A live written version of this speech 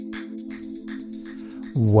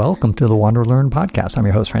Welcome to the Wander Learn podcast. I'm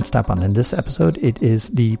your host, Rand Stephan. In this episode, it is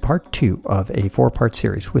the part 2 of a 4-part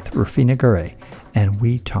series with Rufina Garay, and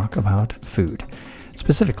we talk about food.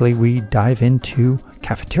 Specifically, we dive into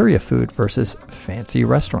cafeteria food versus fancy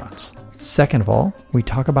restaurants. Second of all, we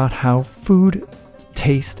talk about how food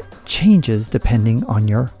taste changes depending on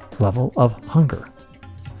your level of hunger.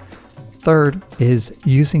 Third is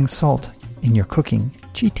using salt in your cooking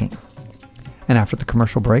cheating. And after the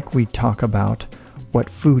commercial break, we talk about what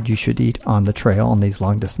food you should eat on the trail on these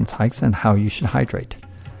long distance hikes and how you should hydrate.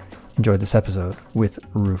 Enjoy this episode with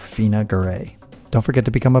Rufina Garay. Don't forget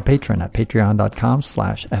to become a patron at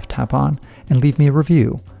patreon.com/ftapon and leave me a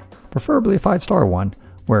review, preferably a 5-star one,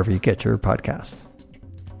 wherever you get your podcasts.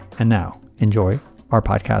 And now, enjoy our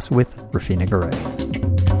podcast with Rufina Garay.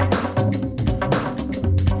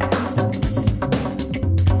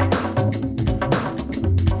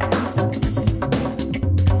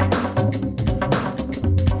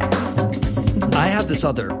 This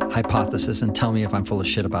other hypothesis, and tell me if I'm full of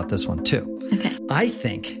shit about this one too. Okay. I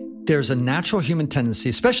think there's a natural human tendency,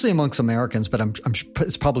 especially amongst Americans, but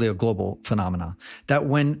it's probably a global phenomenon, that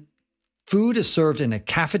when food is served in a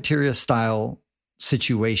cafeteria style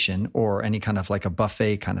situation or any kind of like a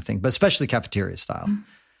buffet kind of thing, but especially cafeteria style,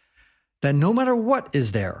 that no matter what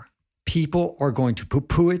is there, people are going to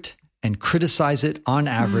poo-poo it and criticize it on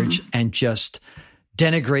average and just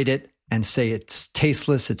denigrate it and say it's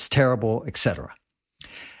tasteless, it's terrible, etc.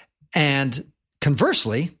 And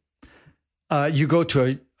conversely, you go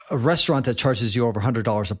to a restaurant that charges you over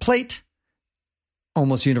 $100 a plate,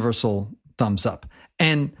 almost universal thumbs up.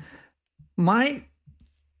 And my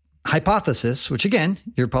hypothesis, which again,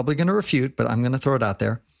 you're probably going to refute, but I'm going to throw it out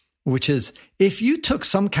there, which is if you took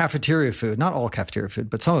some cafeteria food, not all cafeteria food,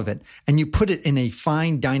 but some of it, and you put it in a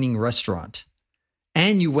fine dining restaurant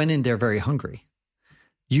and you went in there very hungry,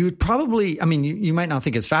 you'd probably, you might not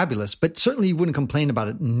think it's fabulous, but certainly you wouldn't complain about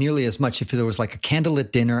it nearly as much if there was like a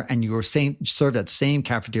candlelit dinner and you were served that same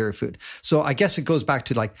cafeteria food. So I guess it goes back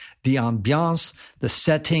to like the ambiance, the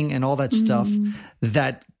setting and all that stuff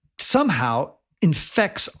that somehow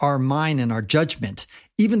infects our mind and our judgment,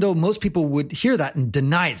 even though most people would hear that and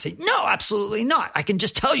deny it, say, no, absolutely not. I can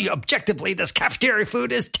just tell you objectively, this cafeteria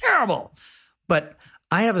food is terrible. But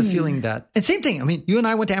I have a feeling that, and same thing, you and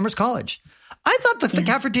I went to Amherst College. I thought the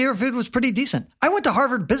cafeteria food was pretty decent. I went to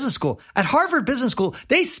Harvard Business School. At Harvard Business School,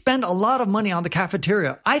 they spend a lot of money on the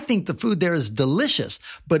cafeteria. I think the food there is delicious.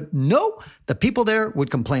 But no, the people there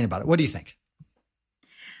would complain about it. What do you think?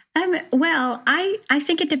 Well, I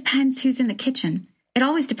think it depends who's in the kitchen. It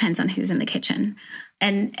always depends on who's in the kitchen.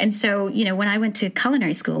 And so, when I went to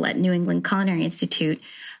culinary school at New England Culinary Institute,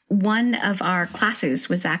 one of our classes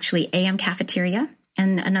was actually AM cafeteria.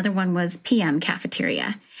 And another one was PM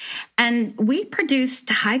cafeteria. And we produced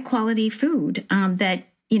high quality food that,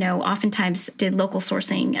 oftentimes did local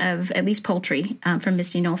sourcing of at least poultry from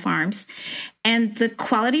Misty Knoll Farms. And the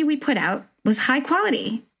quality we put out was high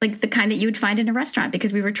quality, like the kind that you would find in a restaurant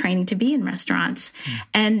because we were training to be in restaurants.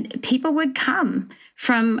 And people would come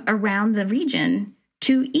from around the region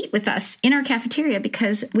to eat with us in our cafeteria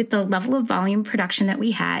because with the level of volume production that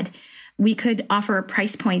we had, we could offer a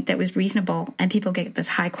price point that was reasonable and people get this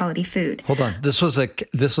high quality food. Hold on. This was a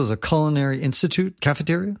culinary institute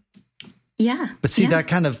cafeteria? Yeah. But see, that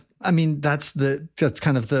kind of, that's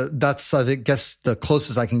I guess the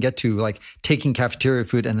closest I can get to like taking cafeteria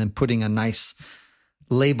food and then putting a nice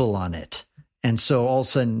label on it. And so all of a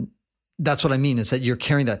sudden, that's what I mean is that you're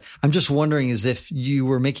carrying that. I'm just wondering is if you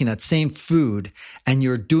were making that same food and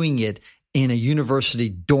you're doing it in a university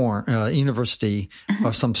dorm, university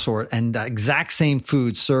of some sort, and the exact same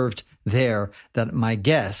food served there, that my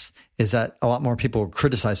guess is that a lot more people would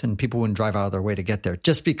criticize and people wouldn't drive out of their way to get there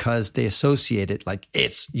just because they associate it like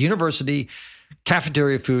it's university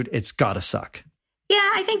cafeteria food. It's gotta suck. Yeah,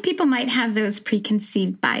 I think people might have those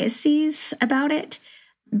preconceived biases about it,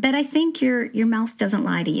 but I think your mouth doesn't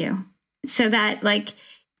lie to you. So that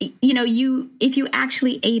if you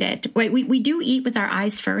actually ate it, right? We do eat with our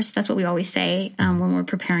eyes first. That's what we always say when we're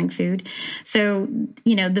preparing food. So,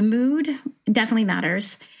 the mood definitely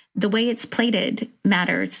matters. The way it's plated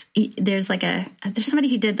matters. There's somebody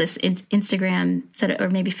who did this Instagram or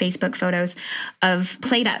maybe Facebook photos of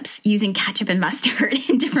plate ups using ketchup and mustard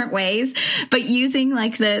in different ways, but using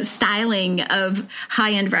like the styling of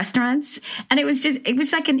high-end restaurants. And it was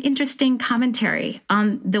like an interesting commentary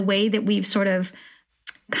on the way that we've sort of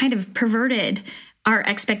kind of perverted our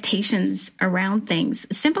expectations around things.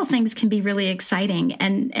 Simple things can be really exciting.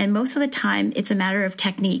 And most of the time it's a matter of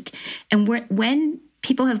technique. And when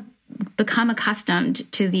people have become accustomed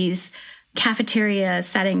to these cafeteria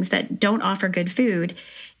settings that don't offer good food,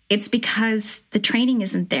 it's because the training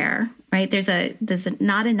isn't there, right? There's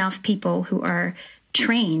not enough people who are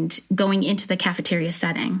trained going into the cafeteria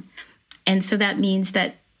setting. And so that means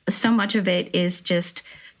that so much of it is just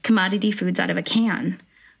commodity foods out of a can,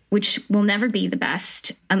 which will never be the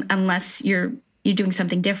best unless you're doing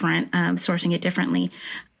something different, sourcing it differently.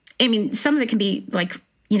 I mean, some of it can be like,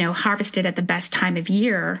 harvested at the best time of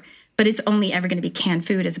year, but it's only ever going to be canned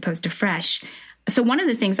food as opposed to fresh. So one of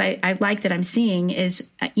the things I like that I'm seeing is,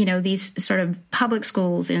 these sort of public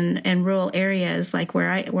schools in rural areas like where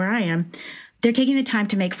I am, they're taking the time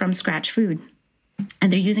to make from scratch food,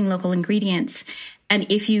 and they're using local ingredients. And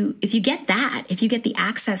if you get that, if you get the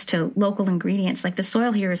access to local ingredients, like the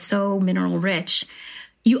soil here is so mineral rich,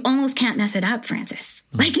 you almost can't mess it up, Francis.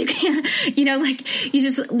 Like you can't, you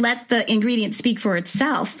just let the ingredient speak for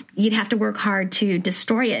itself. You'd have to work hard to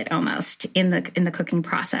destroy it almost in the cooking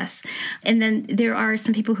process. And then there are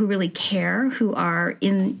some people who really care, who are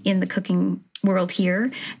in the cooking world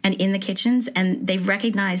here and in the kitchens, and they've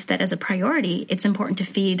recognized that as a priority, it's important to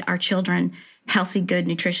feed our children healthy, good,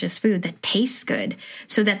 nutritious food that tastes good,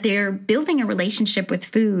 so that they're building a relationship with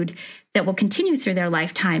food that will continue through their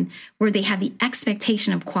lifetime, where they have the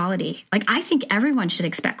expectation of quality. Like, I think everyone should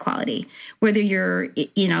expect quality, whether you're,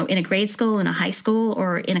 in a grade school, in a high school,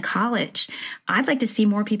 or in a college. I'd like to see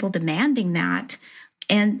more people demanding that,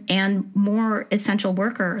 and more essential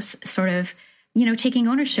workers sort of, taking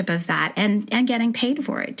ownership of that and getting paid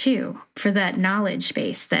for it too, for that knowledge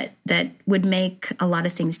base that would make a lot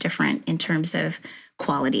of things different in terms of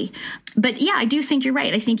quality. But yeah, I do think you're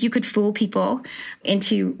right. I think you could fool people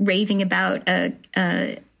into raving about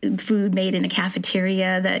a food made in a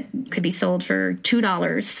cafeteria that could be sold for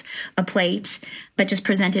 $2 a plate, but just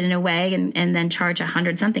presented in a way and then charge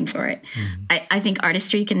 $100-something for it. Mm-hmm. I think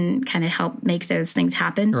artistry can kind of help make those things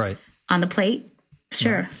happen on the plate.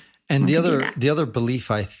 Sure. Right. And the other belief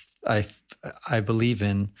I believe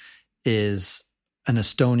in is an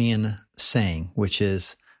Estonian saying, which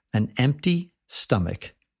is, an empty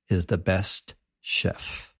stomach is the best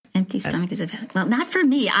chef. Empty stomach is a best. Well, not for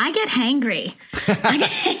me. I get hangry.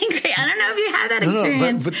 I don't know if you have that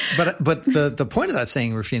experience. But the point of that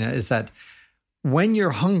saying, Rufina, is that when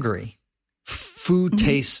you're hungry, food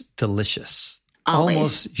tastes delicious. Always.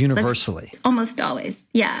 Almost universally. Almost always.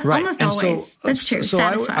 Yeah. Right. Almost and always. That's true. So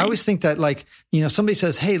I always think that, somebody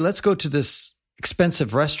says, hey, let's go to this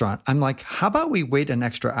expensive restaurant. I'm like, how about we wait an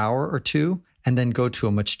extra hour or two and then go to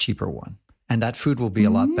a much cheaper one? And that food will be a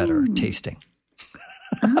lot better tasting.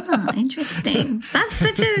 Oh, interesting. That's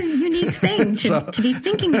such a unique thing to be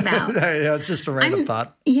thinking about. Yeah, it's just a random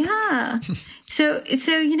thought. Yeah. So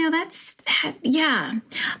that's that. Yeah.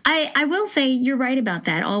 I will say you're right about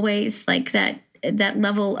that. Always like that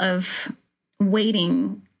level of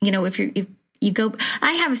waiting, if you go,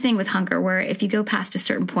 I have a thing with hunger where if you go past a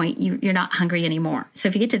certain point, you're not hungry anymore. So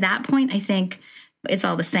if you get to that point, I think it's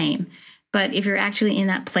all the same. But if you're actually in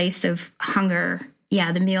that place of hunger,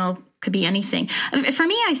 the meal could be anything. For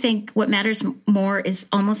me, I think what matters more is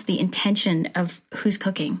almost the intention of who's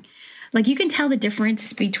cooking. Like, you can tell the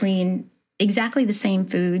difference between exactly the same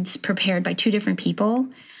foods prepared by two different people.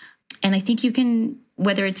 And I think you can,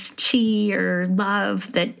 whether it's chi or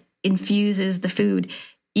love that infuses the food,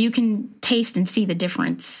 you can taste and see the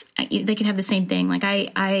difference. They could have the same thing. Like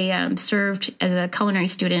I served as a culinary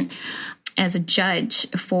student as a judge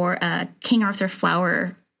for a King Arthur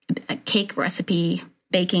flour cake recipe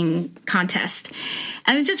baking contest.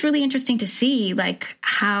 And it was just really interesting to see like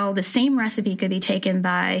how the same recipe could be taken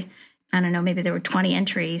by, I don't know, maybe there were 20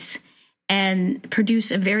 entries and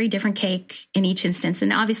produce a very different cake in each instance.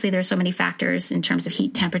 And obviously there are so many factors in terms of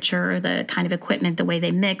heat, temperature, the kind of equipment, the way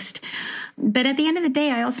they mixed. But at the end of the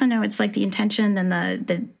day, I also know it's like the intention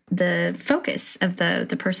and the focus of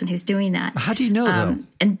the person who's doing that. How do you know though?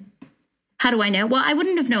 And how do I know? Well, I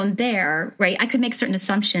wouldn't have known there, right? I could make certain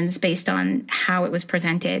assumptions based on how it was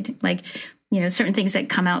presented. Like, certain things that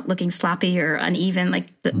come out looking sloppy or uneven, like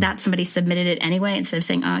that somebody submitted it anyway, instead of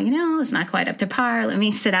saying, oh, it's not quite up to par. Let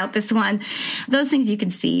me sit out this one. Those things you can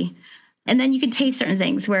see. And then you can taste certain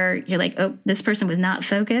things where you're like, oh, this person was not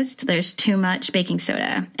focused. There's too much baking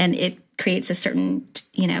soda and it creates a certain,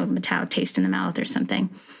 metallic taste in the mouth or something.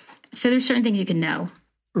 So there's certain things you can know.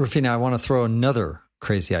 Rufina, I want to throw another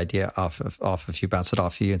crazy idea off of you, bounce it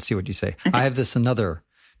off of you and see what you say. Okay. I have another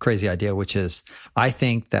crazy idea, which is I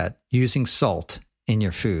think that using salt in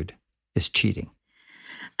your food is cheating.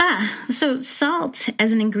 So salt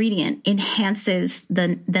as an ingredient enhances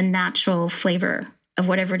the natural flavor of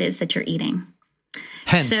whatever it is that you're eating.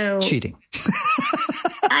 Hence cheating.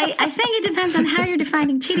 I think it depends on how you're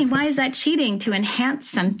defining cheating. Why is that cheating? To enhance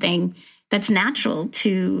something that's natural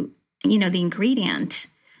to, the ingredient.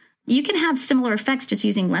 you can have similar effects just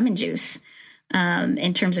using lemon juice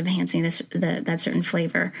in terms of enhancing that certain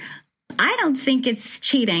flavor. I don't think it's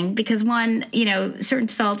cheating because one, certain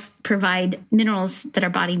salts provide minerals that our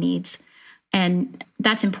body needs, and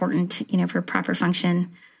that's important, for proper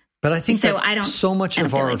function. But I think so much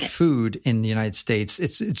of our food in the United States,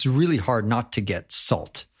 it's really hard not to get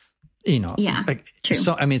salt. Yeah, true.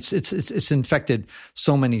 So I mean, it's infected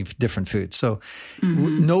so many different foods. So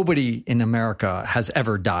nobody in America has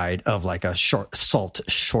ever died of like a salt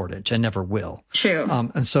shortage, and never will. True.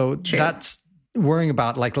 And so that's worrying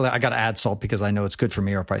about like, I got to add salt because I know it's good for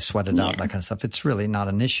me, or if I sweat it out, that kind of stuff. It's really not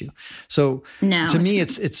an issue. So to me,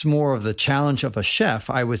 it's more of the challenge of a chef,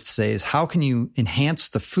 I would say, is how can you enhance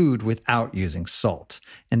the food without using salt?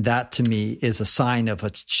 And that to me is a sign of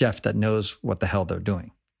a chef that knows what the hell they're doing.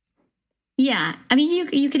 Yeah. I mean,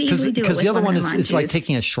 you could easily do it with the other one is it's like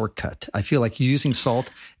taking a shortcut. I feel like using salt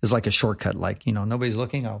is like a shortcut. Like, nobody's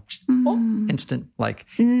looking. Instant. Like,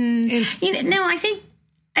 I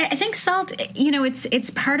think salt, it's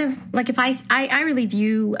part of, like, if I really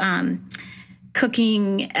view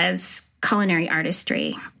cooking as culinary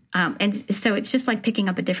artistry. And so it's just like picking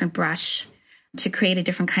up a different brush to create a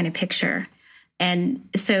different kind of picture. And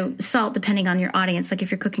so salt, depending on your audience, like if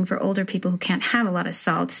you're cooking for older people who can't have a lot of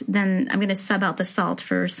salt, then I'm going to sub out the salt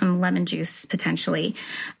for some lemon juice potentially.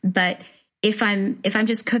 But if I'm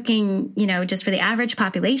just cooking, just for the average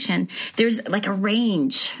population, there's like a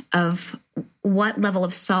range of what level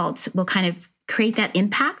of salt will kind of create that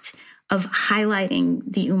impact of highlighting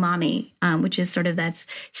the umami, which is sort of that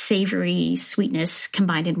savory sweetness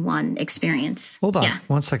combined in one experience. Hold on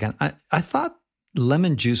 1 second. I thought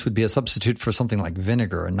lemon juice would be a substitute for something like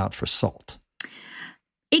vinegar and not for salt.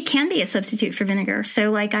 It can be a substitute for vinegar.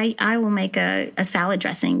 So like I will make a salad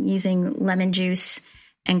dressing using lemon juice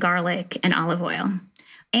and garlic and olive oil.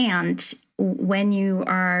 And when you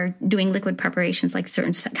are doing liquid preparations like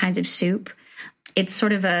certain kinds of soup, it's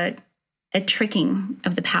sort of a tricking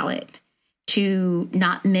of the palate to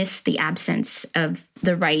not miss the absence of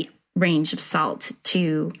the right range of salt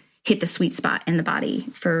to hit the sweet spot in the body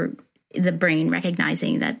for the brain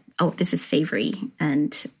recognizing that, this is savory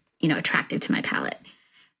and, attractive to my palate.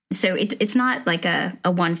 So it's not like a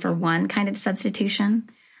one-for-one kind of substitution.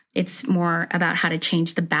 It's more about how to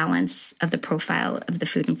change the balance of the profile of the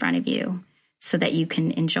food in front of you so that you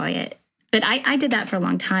can enjoy it. But I did that for a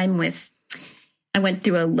long time I went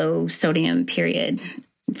through a low sodium period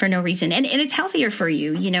for no reason. And it's healthier for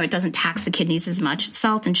you. It doesn't tax the kidneys as much.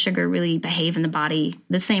 Salt and sugar really behave in the body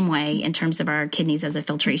the same way in terms of our kidneys as a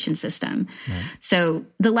filtration system. Right. So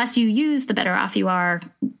the less you use, the better off you are.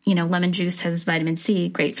 Lemon juice has vitamin C,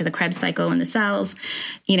 great for the Krebs cycle in the cells.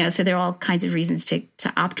 So there are all kinds of reasons to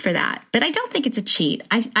opt for that. But I don't think it's a cheat.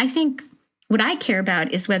 I think what I care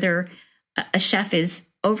about is whether a chef is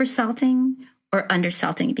oversalting or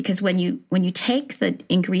undersalting. Because when you take the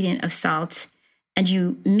ingredient of salt and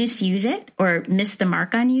you misuse it or miss the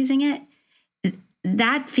mark on using it,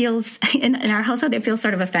 that feels, in our household, it feels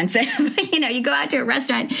sort of offensive. You go out to a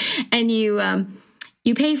restaurant and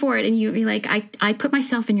you pay for it and you be like, I put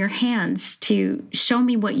myself in your hands to show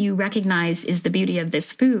me what you recognize is the beauty of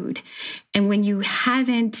this food. And when you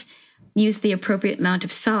haven't used the appropriate amount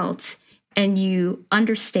of salt and you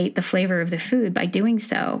understate the flavor of the food by doing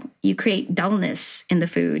so, you create dullness in the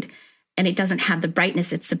food and it doesn't have the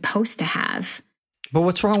brightness it's supposed to have. But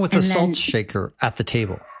what's wrong with the salt shaker at the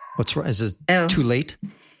table? What's wrong? Is it too late?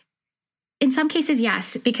 In some cases,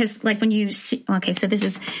 yes, because like when you see, so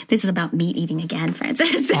this is about meat eating again,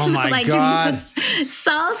 Francis. Oh my God!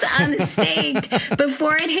 Salt on the steak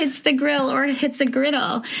before it hits the grill or it hits a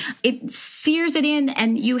griddle, it sears it in,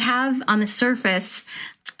 and you have on the surface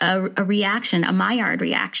a reaction, a Maillard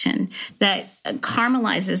reaction that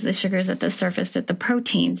caramelizes the sugars at the surface, at the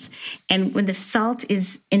proteins. And when the salt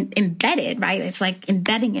is embedded, right, it's like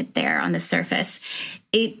embedding it there on the surface,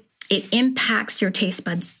 it impacts your taste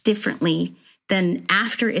buds differently than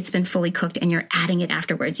after it's been fully cooked and you're adding it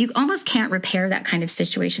afterwards. You almost can't repair that kind of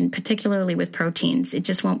situation, particularly with proteins. It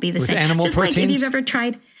just won't be the same. Animal just proteins? Like if you've ever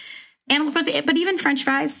tried animal protein, but even French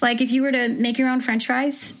fries, like if you were to make your own French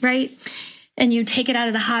fries, right, and you take it out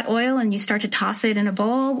of the hot oil and you start to toss it in a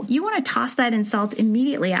bowl, you want to toss that in salt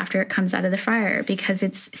immediately after it comes out of the fryer because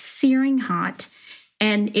it's searing hot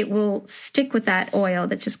and it will stick with that oil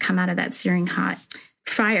that's just come out of that searing hot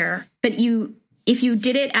fryer. But if you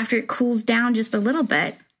did it after it cools down just a little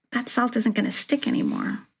bit, that salt isn't going to stick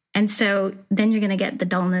anymore. And so then you're going to get the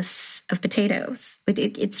dullness of potatoes.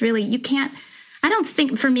 It's really, you can't, I don't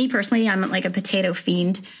think, for me personally, I'm like a potato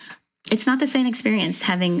fiend. It's not the same experience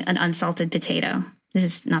having an unsalted potato. This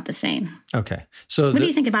is not the same. Okay. So what do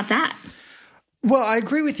you think about that? Well, I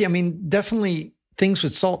agree with you. I mean, definitely things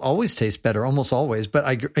with salt always taste better, almost always.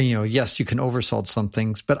 But yes, you can oversalt some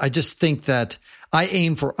things. But I just think that I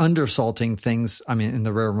aim for undersalting things. I mean, in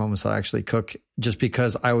the rare moments that I actually cook, just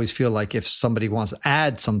because I always feel like if somebody wants to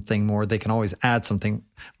add something more, they can always add something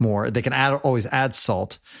more. They can always add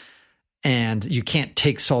salt. And you can't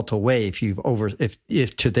take salt away if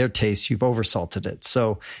to their taste you've oversalted it.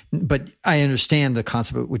 So, but I understand the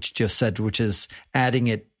concept which you just said, which is adding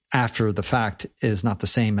it after the fact is not the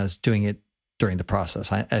same as doing it during the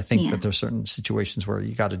process. I think that there's certain situations where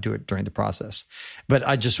you got to do it during the process. But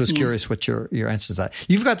I just was curious what your answer to that.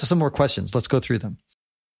 You've got some more questions. Let's go through them.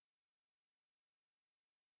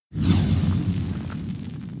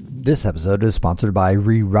 This episode is sponsored by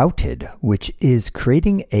Rerouted, which is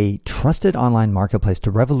creating a trusted online marketplace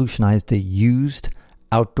to revolutionize the used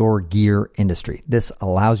outdoor gear industry. This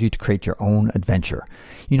allows you to create your own adventure.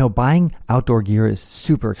 You know, buying outdoor gear is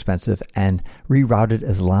super expensive, and Rerouted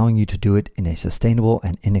is allowing you to do it in a sustainable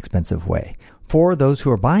and inexpensive way. For those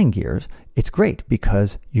who are buying gears, it's great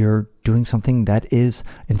because you're doing something that is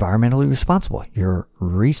environmentally responsible. You're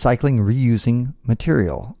recycling, reusing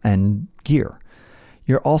material and gear.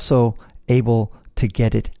 You're also able to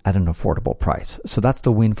get it at an affordable price. So that's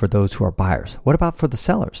the win for those who are buyers. What about for the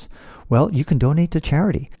sellers? Well, you can donate to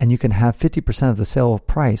charity, and you can have 50% of the sale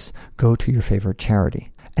price go to your favorite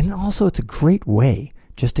charity. And also, it's a great way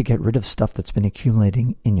just to get rid of stuff that's been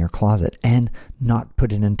accumulating in your closet and not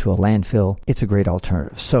put it into a landfill. It's a great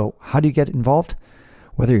alternative. So how do you get involved?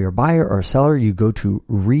 Whether you're a buyer or a seller, you go to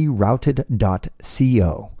rerouted.co.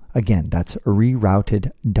 Again, that's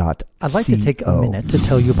rerouted.co. I'd like to take a minute to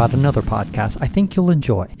tell you about another podcast I think you'll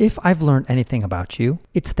enjoy. If I've learned anything about you,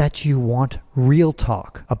 it's that you want real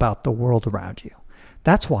talk about the world around you.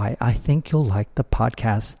 That's why I think you'll like the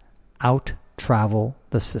podcast Out Travel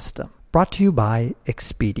the System, brought to you by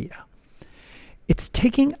Expedia. It's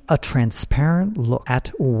taking a transparent look at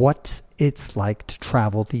what it's like to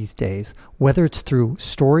travel these days, whether it's through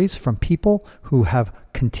stories from people who have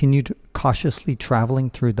continued cautiously traveling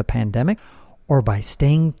through the pandemic, or by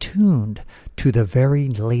staying tuned to the very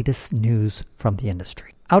latest news from the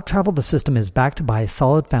industry. Out Travel the System is backed by a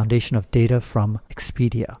solid foundation of data from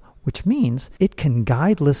Expedia, which means it can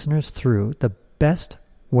guide listeners through the best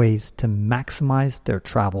ways to maximize their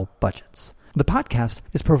travel budgets. The podcast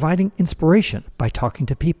is providing inspiration by talking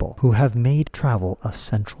to people who have made travel a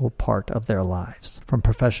central part of their lives, from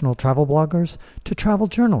professional travel bloggers to travel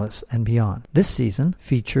journalists and beyond. This season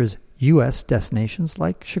features U.S. destinations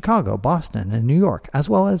like Chicago, Boston, and New York, as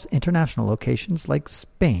well as international locations like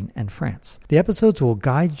Spain and France. The episodes will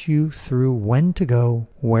guide you through when to go,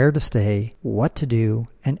 where to stay, what to do,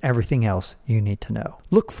 and everything else you need to know.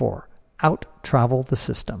 Look for Out Travel the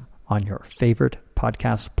System on your favorite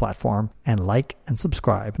podcast platform and like and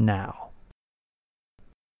subscribe now.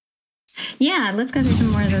 Yeah, let's go through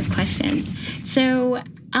some more of those questions. So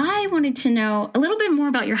I wanted to know a little bit more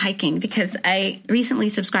about your hiking, because I recently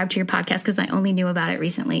subscribed to your podcast because I only knew about it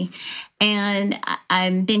recently, and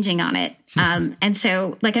I'm binging on it. And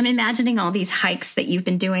so I'm imagining all these hikes that you've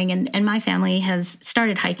been doing, and my family has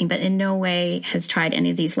started hiking, but in no way has tried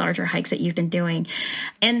any of these larger hikes that you've been doing.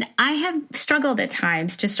 And I have struggled at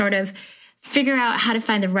times to sort of figure out how to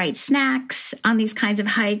find the right snacks on these kinds of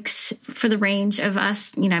hikes for the range of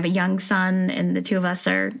us. You know, I have a young son, and the two of us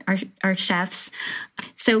are chefs.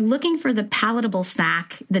 So looking for the palatable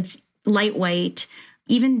snack that's lightweight,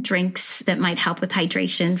 even drinks that might help with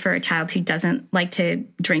hydration for a child who doesn't like to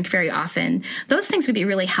drink very often. Those things would be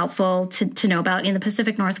really helpful to know about. In the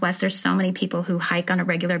Pacific Northwest, there's so many people who hike on a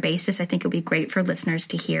regular basis. I think it would be great for listeners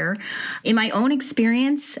to hear. In my own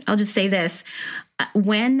experience, I'll just say this.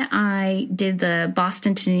 When I did the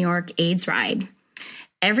Boston to New York AIDS ride,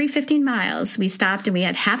 every 15 miles, we stopped and we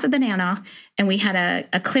had half a banana and we had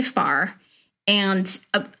a Cliff Bar. And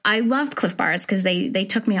I loved Cliff Bars because they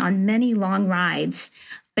took me on many long rides.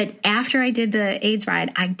 But after I did the AIDS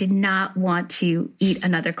ride, I did not want to eat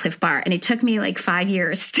another Cliff Bar. And it took me like 5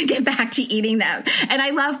 years to get back to eating them. And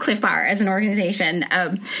I love Cliff Bar as an organization.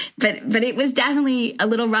 But it was definitely a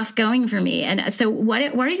little rough going for me. And so what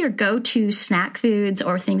are your go-to snack foods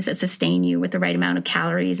or things that sustain you with the right amount of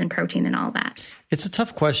calories and protein and all that? It's a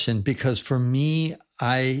tough question because for me,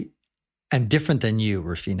 I'm different than you,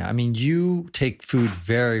 Rufina. I mean, you take food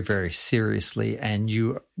very, very seriously, and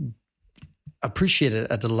you appreciate it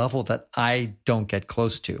at a level that I don't get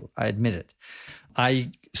close to. I admit it.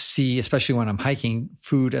 I see, especially when I'm hiking,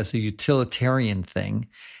 food as a utilitarian thing.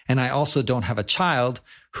 And I also don't have a child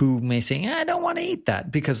who may say, I don't want to eat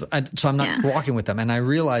that so I'm not walking with them. And I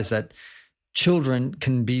realize that children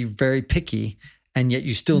can be very picky, and yet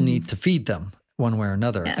you still need to feed them. one way or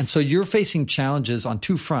another. Yes. And so you're facing challenges on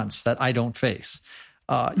two fronts that I don't face.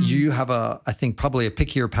 You have I think probably a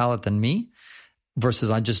pickier palate than me,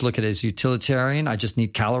 versus I just look at it as utilitarian. I just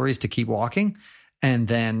need calories to keep walking. And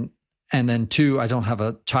then two, I don't have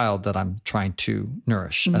a child that I'm trying to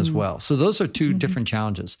nourish as well. So those are two different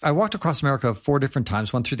challenges. I walked across America 4 different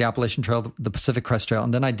times, one through the Appalachian Trail, the Pacific Crest Trail,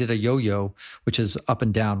 and then I did a yo-yo, which is up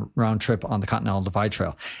and down round trip on the Continental Divide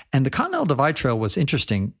Trail. And the Continental Divide Trail was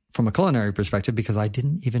interesting from a culinary perspective because I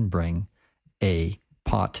didn't even bring a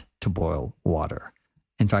pot to boil water.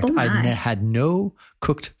 In fact, I had no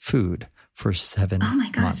cooked food for 7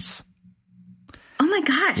 months. Oh my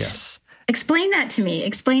gosh. Yes. Explain that to me.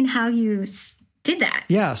 Explain how you did that.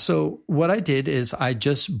 Yeah. So what I did is I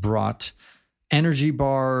just brought energy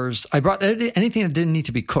bars. I brought anything that didn't need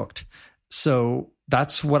to be cooked. So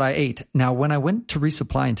that's what I ate. Now, when I went to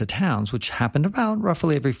resupply into towns, which happened about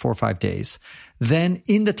roughly every 4 or 5 days, then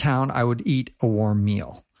in the town, I would eat a warm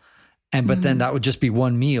meal. But then that would just be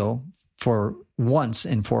one meal for once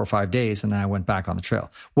in 4 or 5 days. And then I went back on the trail.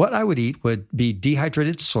 What I would eat would be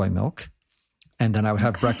dehydrated soy milk. And then I would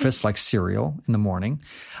have breakfast like cereal in the morning.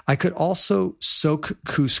 I could also soak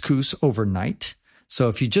couscous overnight. So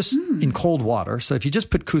if you just in cold water, so if you just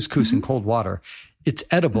put couscous in cold water, it's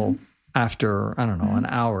edible after, I don't know, an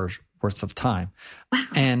hour worth of time. Wow.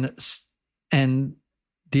 And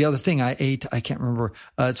the other thing I ate, I can't remember,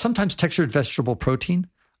 sometimes textured vegetable protein.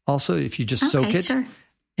 Also, if you just soak it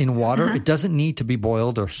in water, it doesn't need to be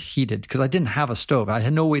boiled or heated because I didn't have a stove. I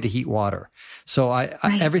had no way to heat water. So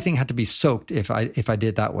everything had to be soaked if I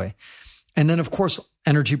did that way. And then, of course,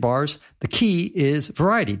 energy bars. The key is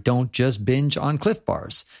variety. Don't just binge on Cliff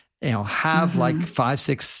Bars. Have like 5,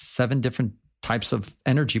 6, 7 different types of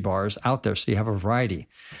energy bars out there so you have a variety.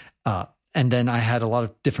 And then I had a lot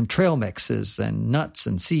of different trail mixes and nuts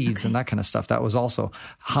and seeds and that kind of stuff. That was also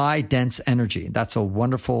high, dense energy. That's a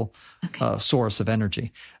wonderful source of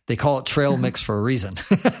energy. They call it trail mix for a reason.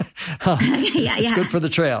 It's good for the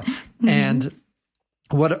trail. And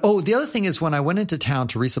the other thing is when I went into town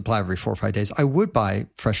to resupply every 4 or 5 days, I would buy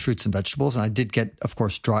fresh fruits and vegetables. And I did get, of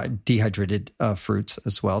course, dry, dehydrated fruits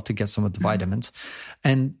as well to get some of the vitamins.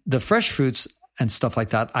 And the fresh fruits and stuff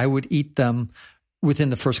like that, I would eat them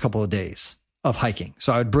within the first couple of days of hiking.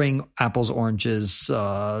 So I would bring apples, oranges,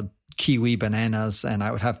 kiwi, bananas, and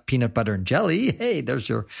I would have peanut butter and jelly. Hey, there's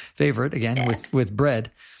your favorite again with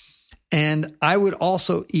bread. And I would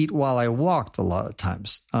also eat while I walked a lot of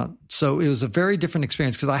times. So it was a very different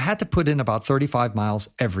experience because I had to put in about 35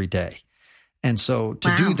 miles every day. And so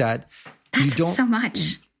to do that, that's so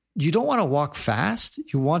much. You don't want to walk fast.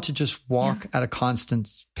 You want to just walk at a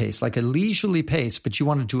constant pace, like a leisurely pace, but you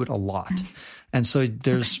want to do it a lot. And so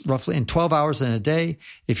there's roughly in 12 hours in a day,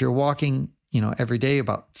 if you're walking, every day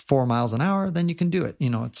about 4 miles an hour, then you can do it.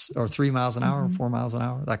 Or 3 miles an hour, 4 miles an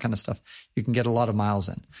hour, that kind of stuff. You can get a lot of miles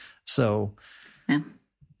in. So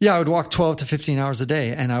I would walk 12 to 15 hours a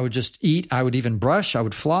day and I would just eat. I would even brush. I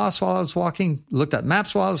would floss while I was walking, looked at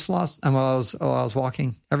maps while I was and while I was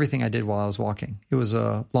walking, everything I did while I was walking. It was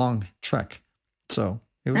a long trek. So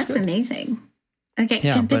it was That's good. amazing. Okay.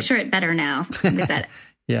 I can picture it better now with that,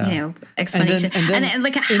 explanation. And then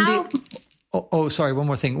like how... Sorry. One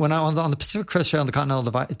more thing. When I was on the Pacific Crest Trail and the Continental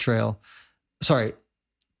Divide Trail,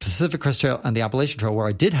 Pacific Crest Trail and the Appalachian Trail, where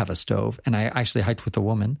I did have a stove and I actually hiked with a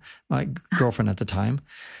woman, my girlfriend at the time.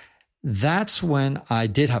 That's when I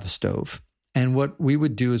did have a stove. And what we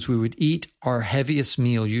would do is we would eat our heaviest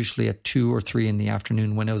meal usually at 2 or 3 in the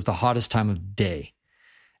afternoon when it was the hottest time of day.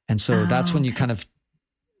 And so that's when you kind of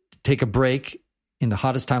take a break in the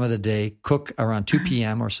hottest time of the day, cook around 2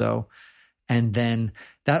 p.m. or so. And then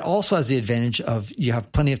that also has the advantage of you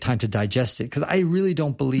have plenty of time to digest it. Because I really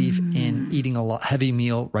don't believe in eating a heavy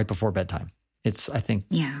meal right before bedtime. It's, I think,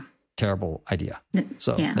 terrible idea.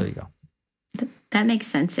 So there you go. That makes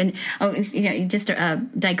sense. And just a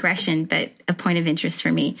digression, but a point of interest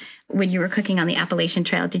for me. When you were cooking on the Appalachian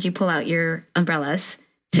Trail, did you pull out your umbrellas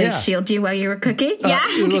to shield you while you were cooking?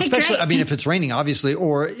 Especially, great. I mean, if it's raining, obviously,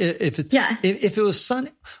 or if it was sun.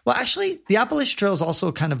 Well, actually, the Appalachian Trail is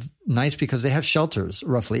also kind of nice because they have shelters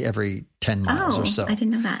roughly every 10 miles or so. I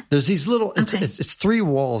didn't know that. There's these little. It's 3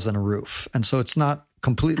 walls and a roof, and so it's not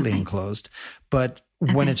completely enclosed. But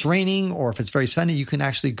when it's raining or if it's very sunny, you can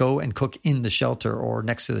actually go and cook in the shelter or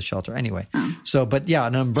next to the shelter. Anyway,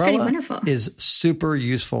 an umbrella is super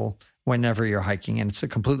useful whenever you're hiking, and it's a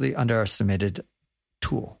completely underestimated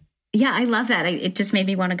tool. Yeah, I love that. It just made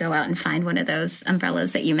me want to go out and find one of those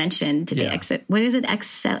umbrellas that you mentioned to the exit. What is it?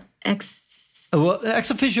 Well, Ex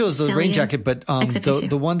Officio is the rain jacket, but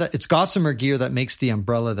the one that it's Gossamer Gear that makes the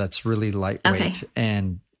umbrella that's really lightweight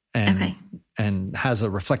and and has a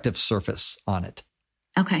reflective surface on it.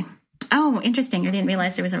 Okay. Oh, interesting. I didn't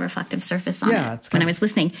realize there was a reflective surface on it when I was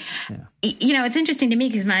listening. Yeah. You know, it's interesting to me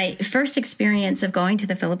because my first experience of going to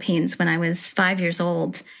the Philippines when I was 5 years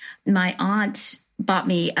old, my aunt bought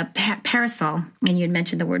me a parasol, and you had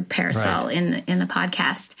mentioned the word parasol in the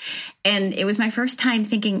podcast. And it was my first time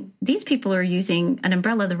thinking, these people are using an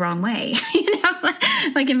umbrella the wrong way, you know,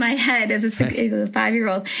 like in my head as a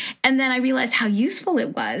 5-year-old. And then I realized how useful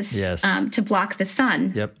it was to block the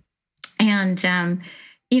sun. Yep. And,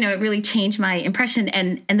 you know, it really changed my impression,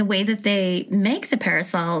 and the way that they make the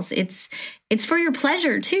parasols. It's for your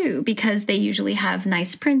pleasure too, because they usually have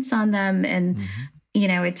nice prints on them, and you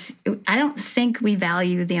know, I don't think we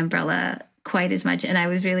value the umbrella quite as much. And I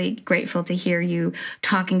was really grateful to hear you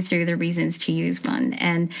talking through the reasons to use one.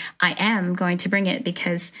 And I am going to bring it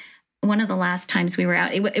because one of the last times we were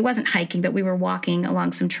out, it wasn't hiking, but we were walking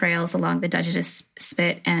along some trails along the Dudgetus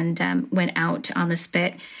Spit, and went out on the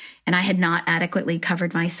spit. And I had not adequately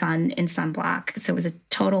covered my son in sunblock. So it was a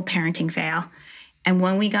total parenting fail. And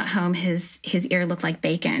when we got home, his ear looked like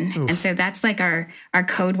bacon. Oof. And so that's like our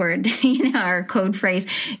code word, you know, our code phrase.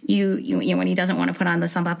 You know, when he doesn't want to put on the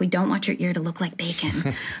sunblock, we don't want your ear to look like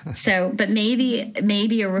bacon. So, but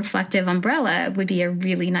maybe a reflective umbrella would be a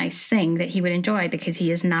really nice thing that he would enjoy, because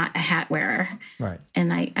he is not a hat wearer. Right.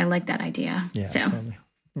 And I like that idea. Yeah. So. Totally.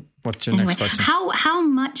 What's your next question? How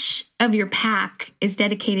much of your pack is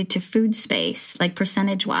dedicated to food space, like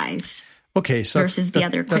percentage wise? Okay, so versus the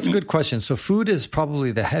other equipment? That's a good question. So food is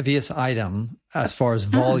probably the heaviest item as far as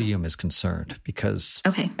volume is concerned, because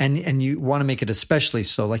and you want to make it especially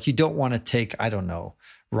so. Like, you don't want to take, I don't know,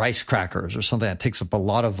 rice crackers or something that takes up a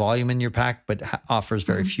lot of volume in your pack but offers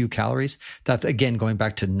very few calories. That's, again, going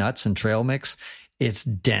back to nuts and trail mix. It's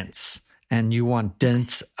dense, and you want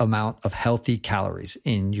dense amount of healthy calories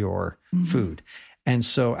in your food. And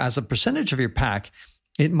so as a percentage of your pack,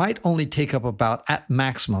 it might only take up about, at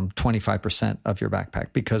maximum, 25% of your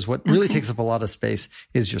backpack, because what really takes up a lot of space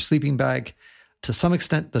is your sleeping bag, to some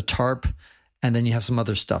extent the tarp, and then you have some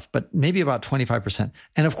other stuff, but maybe about 25%.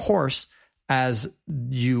 And of course, as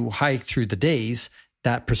you hike through the days,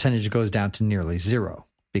 that percentage goes down to nearly zero,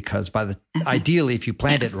 because ideally, if you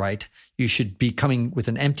planned it right, you should be coming with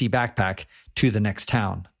an empty backpack to the next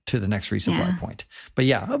town, to the next resupply point. But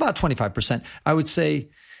yeah, about 25%, I would say.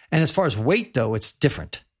 And as far as weight, though, it's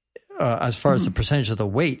different. As far as the percentage of the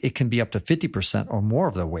weight, it can be up to 50% or more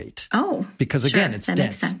of the weight. Oh, because again, it's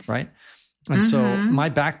dense, right? And so my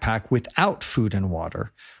backpack without food and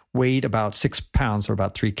water weighed about 6 pounds, or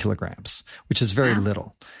about 3 kilograms, which is very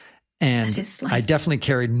little. And I definitely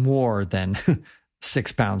carried more than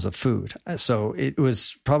 6 pounds of food. So it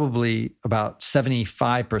was probably about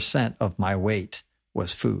 75% of my weight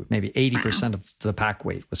was food. Maybe 80% of the pack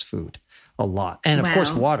weight was food. A lot. And of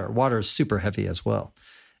course, water. Water is super heavy as well.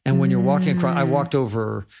 And when you're walking across, I walked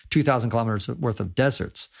over 2,000 kilometers worth of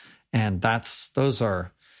deserts. And those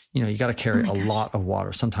are, you know, you got to carry a lot of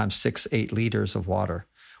water, sometimes 6-8 liters of water.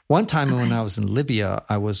 One time when I was in Libya,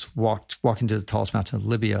 I was walking to the tallest mountain of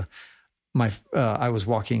Libya. I was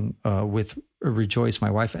walking with Rejoice, my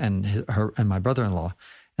wife, and her and my brother-in-law.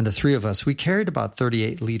 And the three of us, we carried about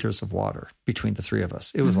 38 liters of water between the three of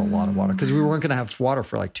us. It was a lot of water, because we weren't going to have water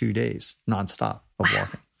for like 2 days nonstop of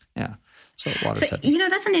walking. Yeah. So water's heavy. You know,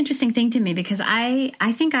 that's an interesting thing to me, because I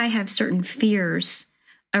think I have certain fears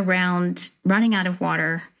around running out of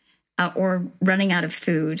water or running out of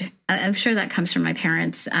food. I'm sure that comes from my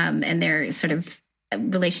parents and their sort of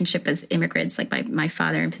relationship as immigrants, like my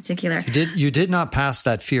father in particular. You did not pass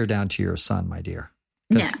that fear down to your son, my dear.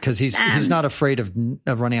 Because he's not afraid of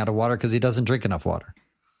running out of water, because he doesn't drink enough water.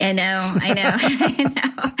 I know.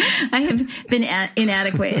 I have been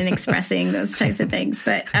inadequate in expressing those types of things,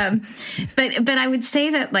 but I would say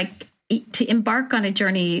that, like, to embark on a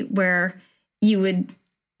journey where you would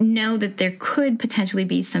know that there could potentially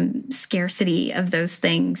be some scarcity of those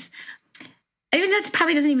things. I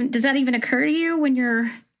mean, does that even occur to you when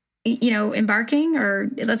you're, you know, embarking, or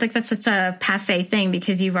like that's such a passé thing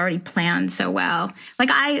because you've already planned so well? Like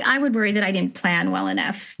I would worry that I didn't plan well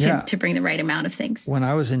enough to bring the right amount of things. When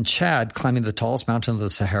I was in Chad climbing the tallest mountain of the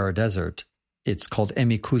Sahara Desert, it's called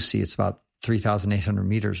Emikusi. It's about 3,800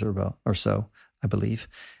 meters or so, I believe.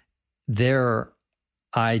 There,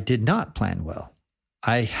 I did not plan well.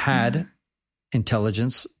 I had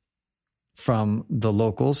intelligence from the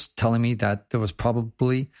locals telling me that there was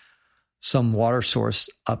probably some water source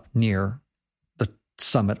up near the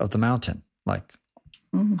summit of the mountain, like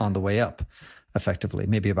on the way up, effectively,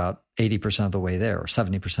 maybe about 80% of the way there or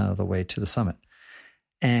 70% of the way to the summit.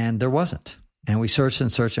 And there wasn't. And we searched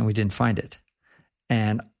and searched and we didn't find it.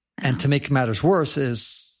 And to make matters worse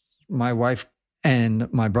is my wife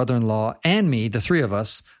and my brother-in-law and me, the three of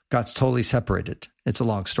us, got totally separated. It's a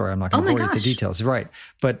long story. I'm not going to bore you with the details. Right.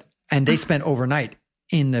 And they spent overnight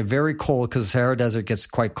in the very cold, because the Sahara Desert gets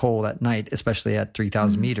quite cold at night, especially at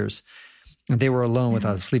 3,000 meters. And they were alone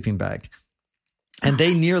without a sleeping bag. And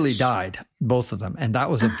they nearly died, both of them. And that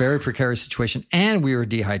was a very precarious situation. And we were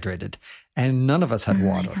dehydrated. And none of us had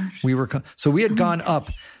water. So we had gone up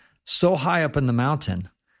so high up in the mountain.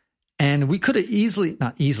 And we could have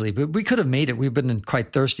not easily, but we could have made it. We've been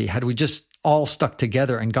quite thirsty had we just all stuck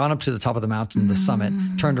together and gone up to the top of the mountain, the summit,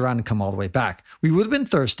 turned around and come all the way back. We would have been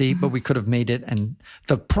thirsty, but we could have made it. And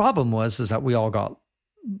the problem is that we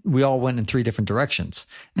all went in three different directions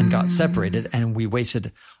and got separated, and we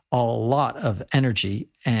wasted a lot of energy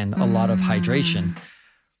and a lot of hydration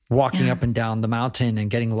walking up and down the mountain and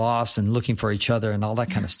getting lost and looking for each other and all that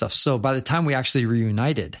kind of stuff. So by the time we actually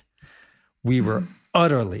reunited, we were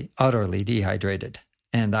utterly dehydrated.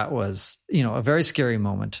 And that was, a very scary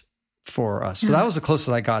moment for us. So that was the closest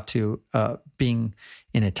I got to being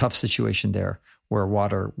in a tough situation there where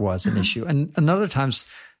water was an issue. And other times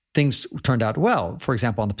things turned out well. For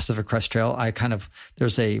example, on the Pacific Crest Trail,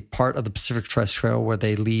 there's a part of the Pacific Crest Trail where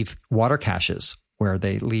they leave water caches, where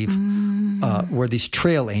they leave, where these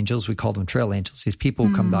trail angels, we call them trail angels, these people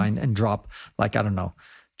who come by and drop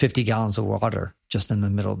 50 gallons of water just in the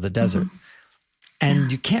middle of the desert.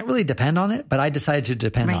 And you can't really depend on it, but I decided to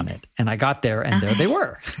depend on it. And I got there, and there they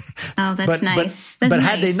were. Oh, that's nice. But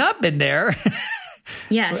had they not been there,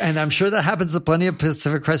 yes, and I'm sure that happens to plenty of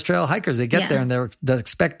Pacific Crest Trail hikers. They get there and they're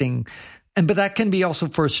expecting, but that can be also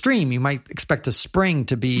for a stream. You might expect a spring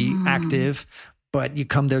to be active, but you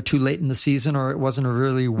come there too late in the season, or it wasn't a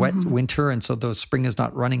really wet winter, and so the spring is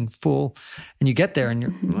not running full, and you get there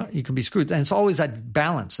and you can be screwed. And it's always that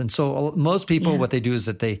balance. And so most people, what they do is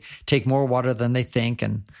that they take more water than they think,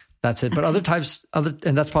 and that's it. But other times,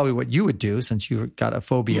 and that's probably what you would do since you got a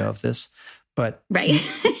phobia of this. But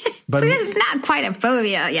But it's not quite a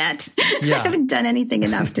phobia yet. I haven't done anything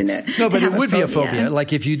enough to know. No, but it would be a phobia.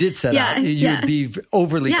 Like if you did set out, you'd be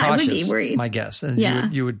overly cautious, I would be worried. My guess.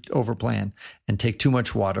 And you would overplan and take too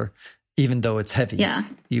much water, even though it's heavy. Yeah.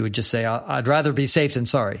 You would just say, I'd rather be safe than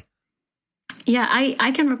sorry. Yeah,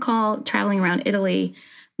 I can recall traveling around Italy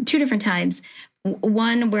 2 different times.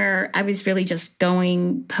 One where I was really just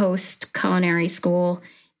going post culinary school,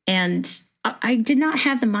 and I did not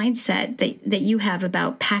have the mindset that you have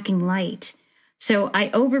about packing light. So I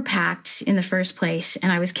overpacked in the first place,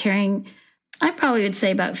 and I was carrying, I probably would say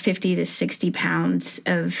about 50 to 60 pounds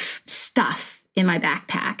of stuff in my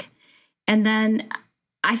backpack. And then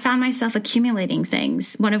I found myself accumulating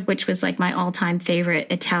things, one of which was like my all-time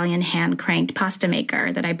favorite Italian hand-cranked pasta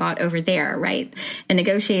maker that I bought over there, right? And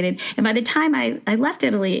negotiated. And by the time I left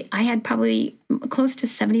Italy, I had probably close to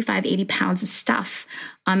 75, 80 pounds of stuff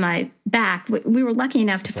on my back. We were lucky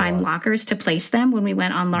enough to find lockers to place them when we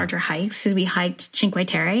went on larger hikes, as we hiked Cinque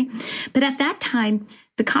Terre. But at that time,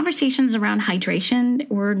 the conversations around hydration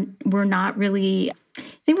were not really,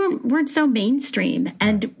 they weren't so mainstream.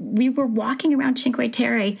 And we were walking around Cinque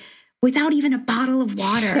Terre without even a bottle of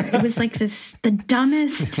water. It was like the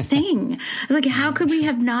dumbest thing. Like, how could we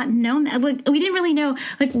have not known that? Like, we didn't really know,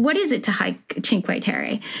 like, what is it to hike Cinque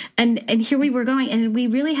Terre? And here we were going, and we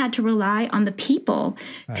really had to rely on the people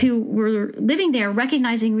who were living there,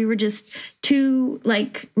 recognizing we were just two,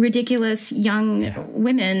 like, ridiculous young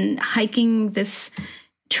women hiking this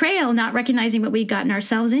trail, not recognizing what we'd gotten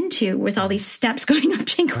ourselves into with all these steps going up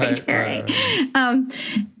Cinque Terre.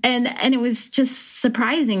 And it was just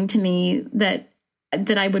surprising to me that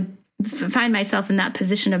I would find myself in that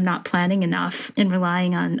position of not planning enough and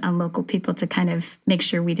relying on local people to kind of make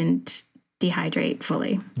sure we didn't dehydrate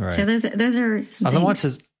fully. Right. So those are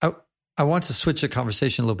I want to switch the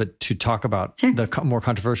conversation a little bit to talk about the more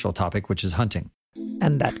controversial topic, which is hunting.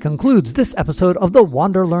 And that concludes this episode of the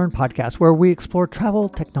Wander Learn podcast, where we explore travel,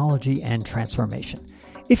 technology, and transformation.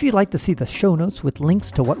 If you'd like to see the show notes with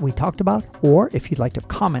links to what we talked about, or if you'd like to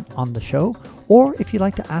comment on the show, or if you'd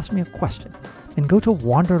like to ask me a question, then go to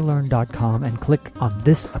wanderlearn.com and click on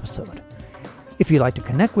this episode. If you'd like to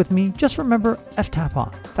connect with me, just remember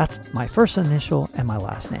ftapon. That's my first initial and my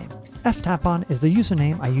last name. ftapon is the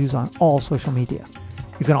username I use on all social media.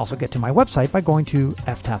 You can also get to my website by going to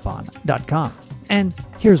ftapon.com. And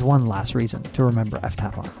here's one last reason to remember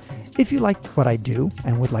ftapon. If you like what I do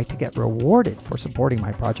and would like to get rewarded for supporting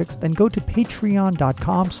my projects, then go to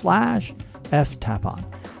patreon.com/ftapon.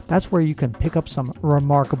 That's where you can pick up some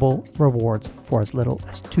remarkable rewards for as little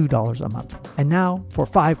as $2 a month. And now for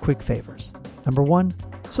 5 quick favors. Number 1,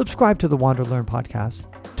 subscribe to the Wander Learn podcast.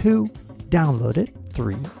 2, download it.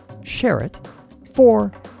 3, share it.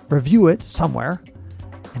 4, review it somewhere.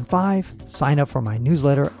 And 5, sign up for my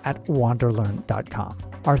newsletter at wanderlearn.com.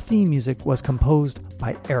 Our theme music was composed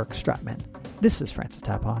by Eric Stratman. This is Francis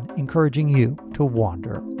Tapon, encouraging you to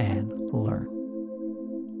wander and learn.